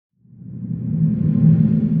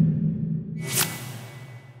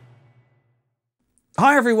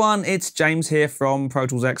Hi everyone, it's James here from Pro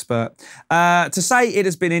Tools Expert. To say it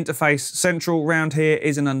has been interface central round here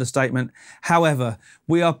is an understatement. However,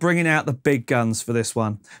 we are bringing out the big guns for this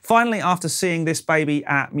one. Finally, after seeing this baby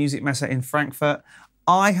at Music Messe in Frankfurt,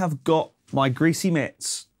 I have got my greasy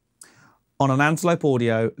mitts on an Antelope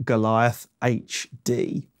Audio Goliath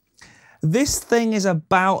HD. This thing is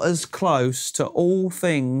about as close to all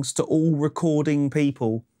things, to all recording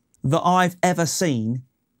people that I've ever seen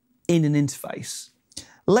in an interface.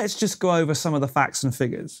 Let's just go over some of the facts and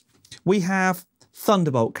figures. We have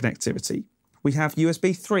Thunderbolt connectivity. We have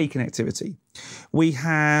USB 3 connectivity. We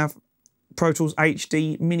have Pro Tools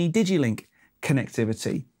HD Mini Digilink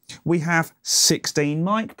connectivity. We have 16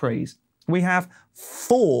 mic pre's. We have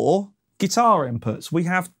 4 guitar inputs. We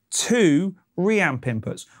have 2 reamp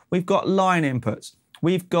inputs. We've got line inputs.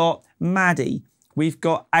 We've got MADI. We've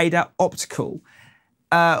got ADAT optical.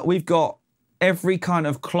 We've got every kind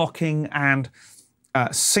of clocking and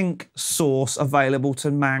sync source available to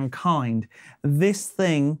mankind. This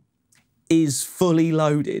thing is fully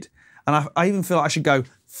loaded. And I even feel like I should go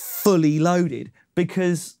fully loaded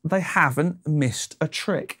because they haven't missed a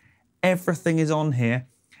trick. Everything is on here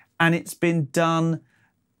and it's been done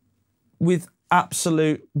with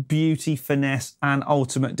absolute beauty, finesse and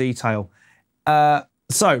ultimate detail.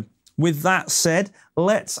 So with that said,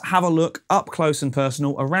 let's have a look up close and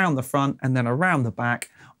personal around the front and then around the back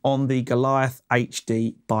on the Goliath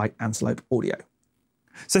HD by Antelope Audio.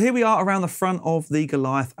 So here we are around the front of the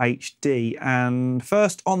Goliath HD, and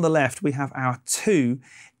first on the left we have our 2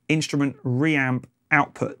 instrument reamp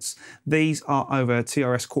outputs. These are over a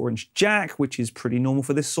TRS 1/4" jack, which is pretty normal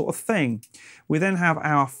for this sort of thing. We then have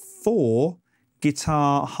our 4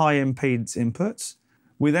 guitar high impedance inputs.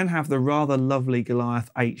 We then have the rather lovely Goliath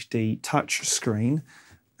HD touch screen,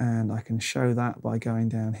 and I can show that by going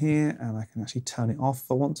down here, and I can actually turn it off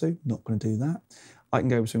if I want to. Not going to do that. I can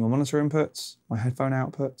go between my monitor inputs, my headphone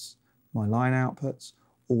outputs, my line outputs,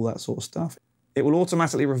 all that sort of stuff. It will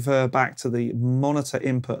automatically refer back to the monitor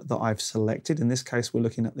input that I've selected. In this case, we're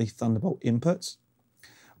looking at the Thunderbolt inputs.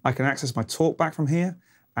 I can access my talkback from here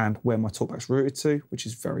and where my talkback's routed to, which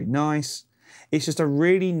is very nice. It's just a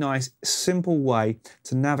really nice, simple way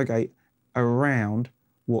to navigate around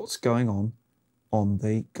what's going on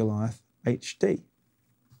the Goliath HD.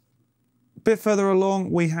 A bit further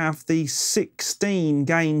along, we have the 16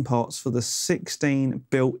 gain pots for the 16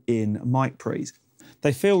 built-in mic pre's.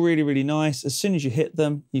 They feel really, really nice. As soon as you hit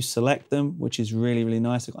them, you select them, which is really, really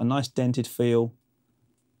nice. They've got a nice dented feel,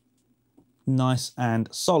 nice and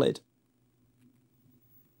solid.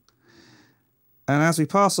 And as we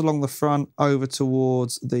pass along the front over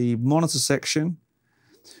towards the monitor section,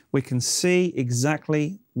 we can see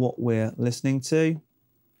exactly what we're listening to.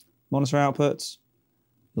 Monitor outputs,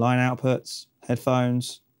 line outputs,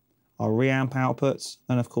 headphones, our reamp outputs,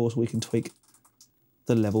 and of course we can tweak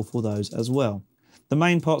the level for those as well. The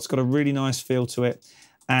main pot's got a really nice feel to it,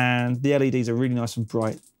 and the LEDs are really nice and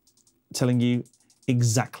bright, telling you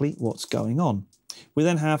exactly what's going on. We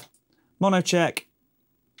then have mono check,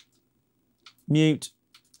 mute,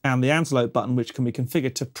 and the Antelope button, which can be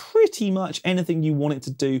configured to pretty much anything you want it to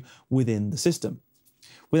do within the system.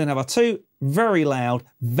 We then have our 2 very loud,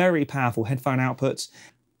 very powerful headphone outputs,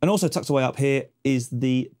 and also tucked away up here is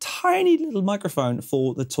the tiny little microphone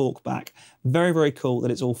for the talkback. Very, very cool that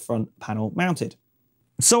it's all front panel mounted.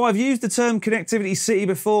 So I've used the term connectivity city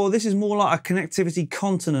before. This is more like a connectivity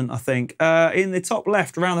continent, I think. In the top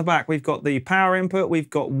left, around the back, we've got the power input, we've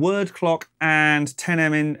got word clock and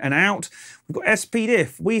 10M in and out. We've got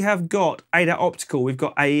SPDIF, we have got ADAT optical, we've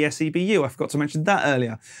got AES EBU, I forgot to mention that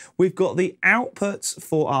earlier. We've got the outputs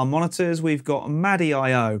for our monitors, we've got MADI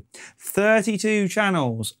I/O, 32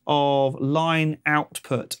 channels of line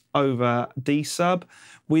output over D-sub.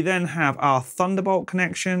 We then have our Thunderbolt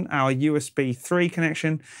connection, our USB 3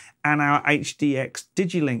 connection, and our HDX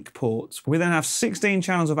Digilink ports. We then have 16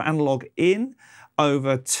 channels of analog in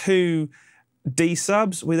over 2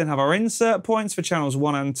 D-subs. We then have our insert points for channels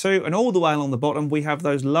 1 and 2, and all the way along the bottom we have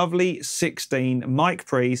those lovely 16 mic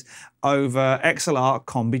pre's over XLR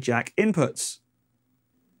Combi Jack inputs.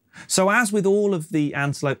 So as with all of the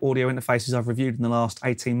Antelope audio interfaces I've reviewed in the last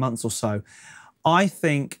 18 months or so, I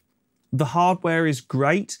think the hardware is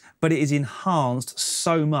great, but it is enhanced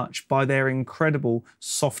so much by their incredible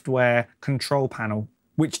software control panel,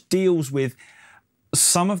 which deals with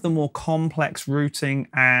some of the more complex routing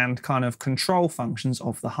and kind of control functions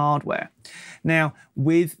of the hardware. Now,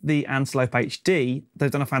 with the Antelope HD,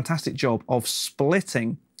 they've done a fantastic job of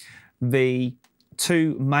splitting the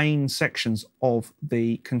 2 main sections of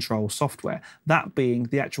the control software, that being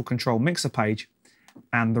the actual control mixer page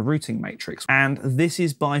and the routing matrix. And this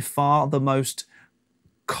is by far the most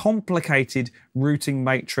complicated routing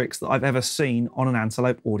matrix that I've ever seen on an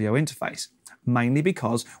Antelope audio interface, mainly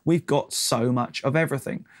because we've got so much of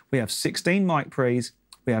everything. We have 16 mic pre's,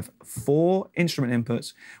 we have 4 instrument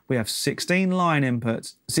inputs, we have 16 line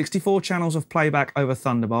inputs, 64 channels of playback over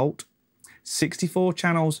Thunderbolt, 64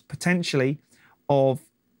 channels potentially of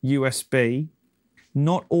USB,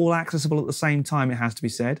 not all accessible at the same time, it has to be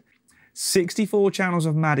said, 64 channels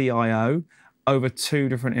of MADI I/O over 2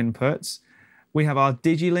 different inputs. We have our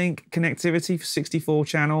DigiLink connectivity for 64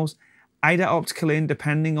 channels, ADAT optical in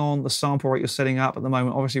depending on the sample rate you're setting up. At the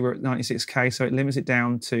moment, obviously we're at 96K, so it limits it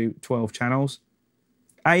down to 12 channels.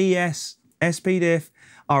 AES, SPDIF,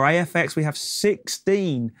 our AFX, we have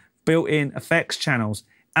 16 built-in effects channels.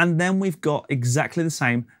 And then we've got exactly the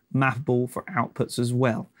same mappable for outputs as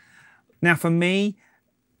well. Now for me,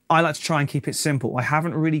 I like to try and keep it simple. I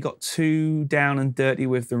haven't really got too down and dirty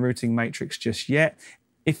with the routing matrix just yet.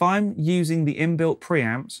 If I'm using the inbuilt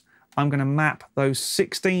preamps, I'm going to map those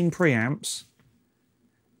 16 preamps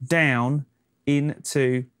down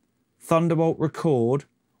into Thunderbolt record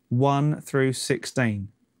 1 through 16.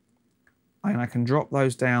 And I can drop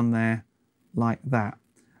those down there like that.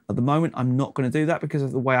 At the moment, I'm not going to do that because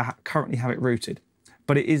of the way I currently have it routed.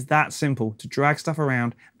 But it is that simple to drag stuff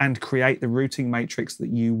around and create the routing matrix that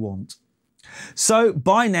you want. So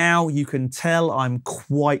by now you can tell I'm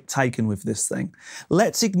quite taken with this thing.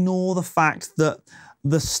 Let's ignore the fact that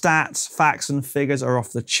the stats, facts and figures are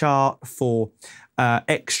off the chart for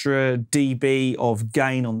extra dB of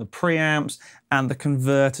gain on the preamps, and the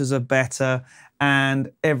converters are better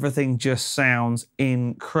and everything just sounds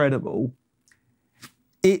incredible.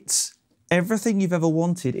 It's everything you've ever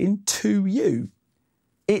wanted in 2U.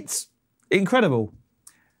 It's incredible.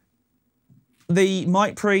 The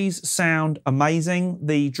mic pre's sound amazing.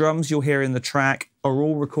 The drums you'll hear in the track are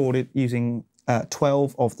all recorded using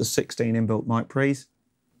 12 of the 16 inbuilt mic pre's.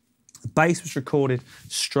 The bass was recorded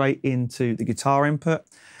straight into the guitar input.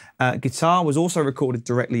 Guitar was also recorded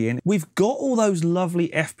directly in. We've got all those lovely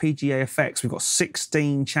FPGA effects. We've got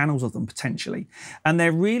 16 channels of them potentially. And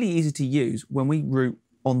they're really easy to use when we route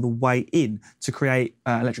on the way in to create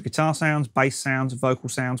electric guitar sounds, bass sounds, vocal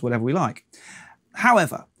sounds, whatever we like.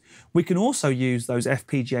 However, we can also use those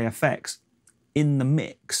FPGA effects in the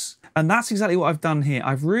mix. And that's exactly what I've done here.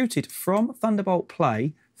 I've routed from Thunderbolt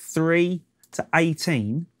Play 3 to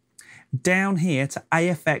 18 down here to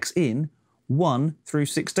AFX in 1 through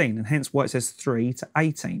 16, and hence why it says 3 to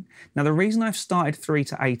 18. Now, the reason I've started 3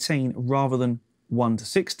 to 18 rather than 1 to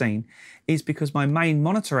 16 is because my main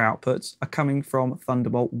monitor outputs are coming from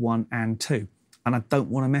Thunderbolt 1 and 2, and I don't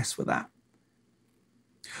want to mess with that.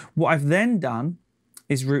 What I've then done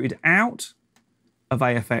is routed out of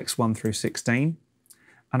AFX 1 through 16,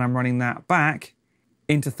 and I'm running that back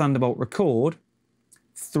into Thunderbolt Record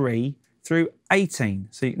 3 through 18.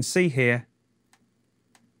 So you can see here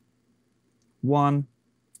 1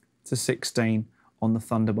 to 16 on the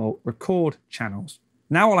Thunderbolt Record channels.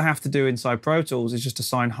 Now all I have to do inside Pro Tools is just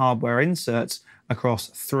assign hardware inserts across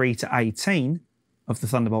 3 to 18 of the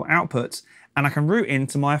Thunderbolt outputs, and I can route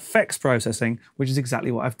into my effects processing, which is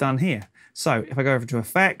exactly what I've done here. So if I go over to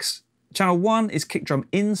effects, channel 1 is kick drum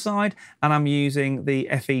inside, and I'm using the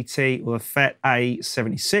FET or the FET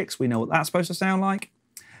A76. We know what that's supposed to sound like.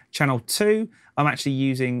 Channel 2, I'm actually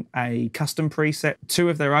using a custom preset, 2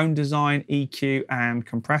 of their own design, EQ and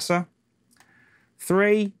compressor.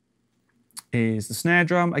 3 is the snare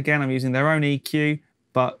drum. Again, I'm using their own EQ,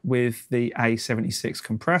 but with the A76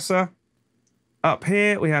 compressor. Up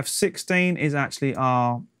here, we have 16 is actually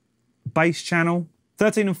our bass channel.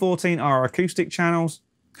 13 and 14 are our acoustic channels.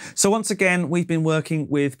 So once again, we've been working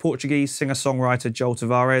with Portuguese singer-songwriter Joel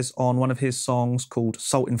Tavares on one of his songs called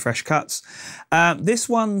Salt in Fresh Cuts. This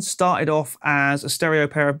one started off as a stereo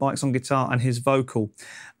pair of mics on guitar and his vocal.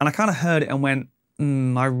 And I kind of heard it and went,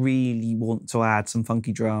 I really want to add some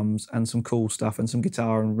funky drums and some cool stuff and some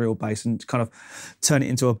guitar and real bass and kind of turn it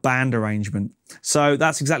into a band arrangement. So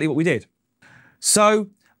that's exactly what we did. So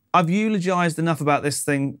I've eulogized enough about this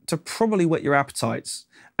thing to probably whet your appetites.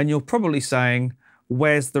 And you're probably saying,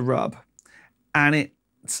 where's the rub? And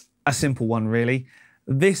it's a simple one, really.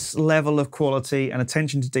 This level of quality and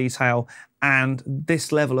attention to detail and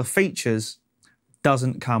this level of features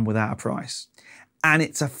doesn't come without a price. And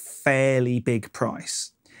it's a fairly big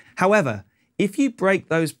price. However, if you break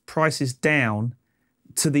those prices down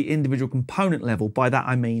to the individual component level, by that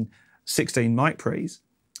I mean 16 mic pre's,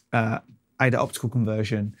 ADAT optical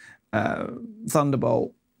conversion,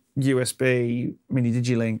 Thunderbolt, USB, mini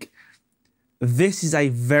DigiLink, this is a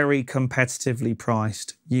very competitively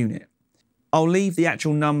priced unit. I'll leave the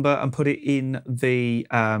actual number and put it in the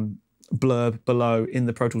blurb below in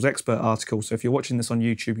the Pro Tools Expert article. So if you're watching this on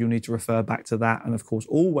YouTube, you'll need to refer back to that. And of course,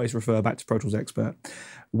 always refer back to Pro Tools Expert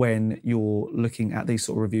when you're looking at these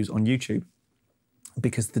sort of reviews on YouTube,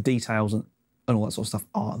 because the details and all that sort of stuff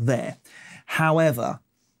are there. However,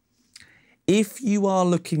 if you are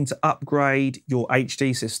looking to upgrade your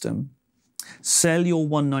HD system, sell your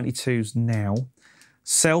 192s now,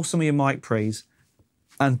 sell some of your mic pre's,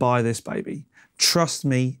 and buy this baby. Trust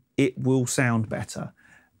me, it will sound better.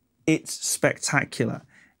 It's spectacular,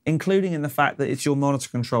 including in the fact that it's your monitor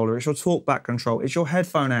controller, it's your talkback control, it's your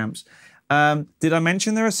headphone amps. Did I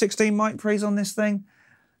mention there are 16 mic pre's on this thing?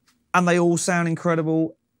 And they all sound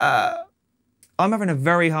incredible. I'm having a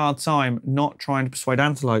very hard time not trying to persuade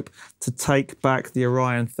Antelope to take back the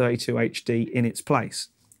Orion 32 HD in its place.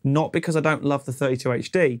 Not because I don't love the 32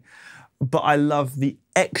 HD, but I love the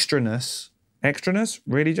extraness,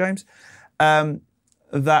 really, James?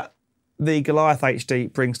 That the Goliath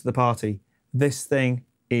HD brings to the party. This thing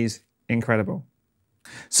is incredible.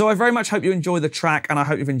 So I very much hope you enjoy the track, and I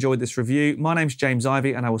hope you've enjoyed this review. My name's James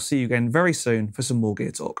Ivey, and I will see you again very soon for some more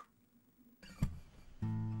gear talk.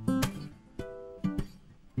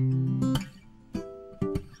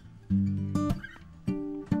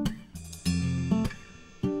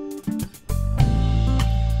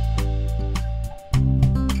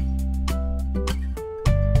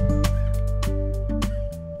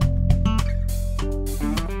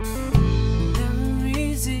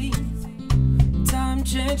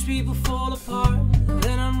 Change, people fall apart,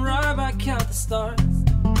 then I'm right back at the start.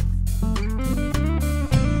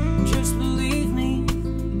 Just believe me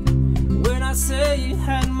when I say you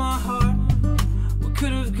had my heart. We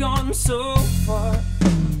could have gone so far.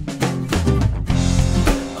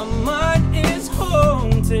 My mind is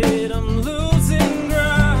haunted, I'm losing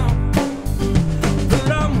ground,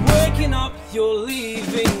 but I'm waking up, you're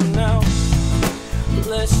leaving now.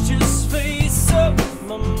 Let's just face up,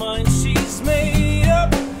 my mind, she's made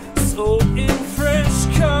up, so